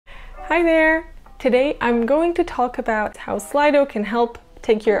Hi there! Today I'm going to talk about how Slido can help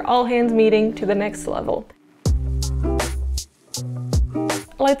take your all-hands meeting to the next level.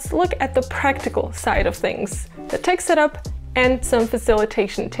 Let's look at the practical side of things, the tech setup, and some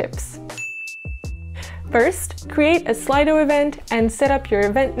facilitation tips. First, create a Slido event and set up your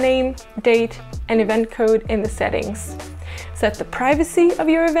event name, date, and event code in the settings. Set the privacy of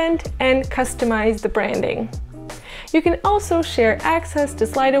your event and customize the branding. You can also share access to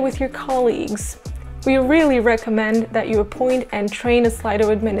Slido with your colleagues. We really recommend that you appoint and train a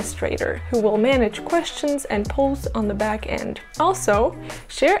Slido administrator who will manage questions and polls on the back end. Also,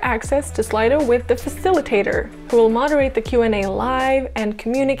 share access to Slido with the facilitator who will moderate the Q&A live and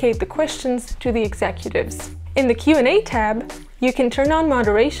communicate the questions to the executives. In the Q&A tab, you can turn on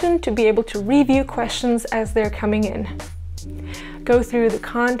moderation to be able to review questions as they're coming in. Go through the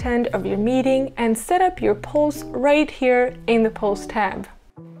content of your meeting and set up your polls right here in the Polls tab.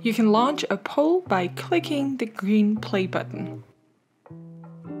 You can launch a poll by clicking the green play button.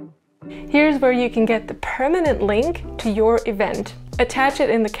 Here's where you can get the permanent link to your event. Attach it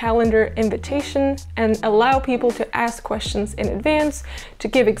in the calendar invitation and allow people to ask questions in advance to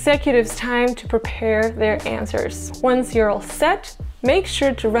give executives time to prepare their answers. Once you're all set, make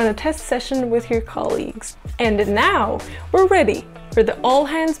sure to run a test session with your colleagues. And now we're ready for the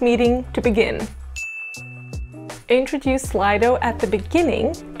all-hands meeting to begin. Introduce Slido at the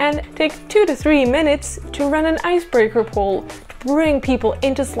beginning and take 2 to 3 minutes to run an icebreaker poll to bring people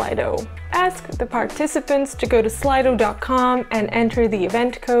into Slido. Ask the participants to go to slido.com and enter the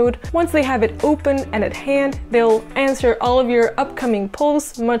event code. Once they have it open and at hand, they'll answer all of your upcoming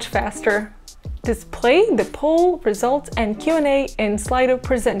polls much faster. Display the poll results and Q&A in Slido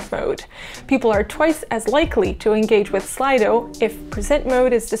present mode. People are twice as likely to engage with Slido if present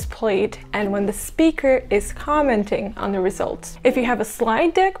mode is displayed and when the speaker is commenting on the results. If you have a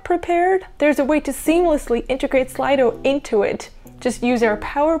slide deck prepared, there's a way to seamlessly integrate Slido into it. Just use our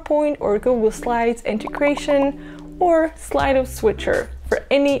PowerPoint or Google Slides integration or Slido Switcher for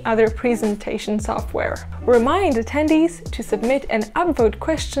any other presentation software. Remind attendees to submit and upvote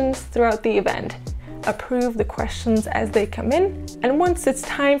questions throughout the event. Approve the questions as they come in, and once it's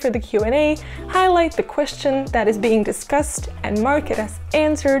time for the Q&A, highlight the question that is being discussed and mark it as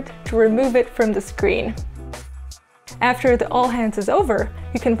answered to remove it from the screen. After the all hands is over,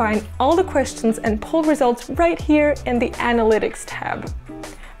 you can find all the questions and poll results right here in the Analytics tab.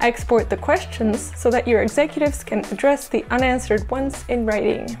 Export the questions so that your executives can address the unanswered ones in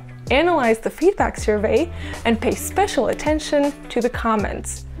writing. Analyze the feedback survey and pay special attention to the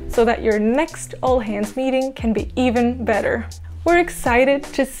comments so that your next all-hands meeting can be even better. We're excited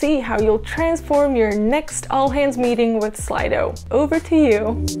to see how you'll transform your next all-hands meeting with Slido. Over to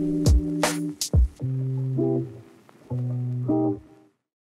you.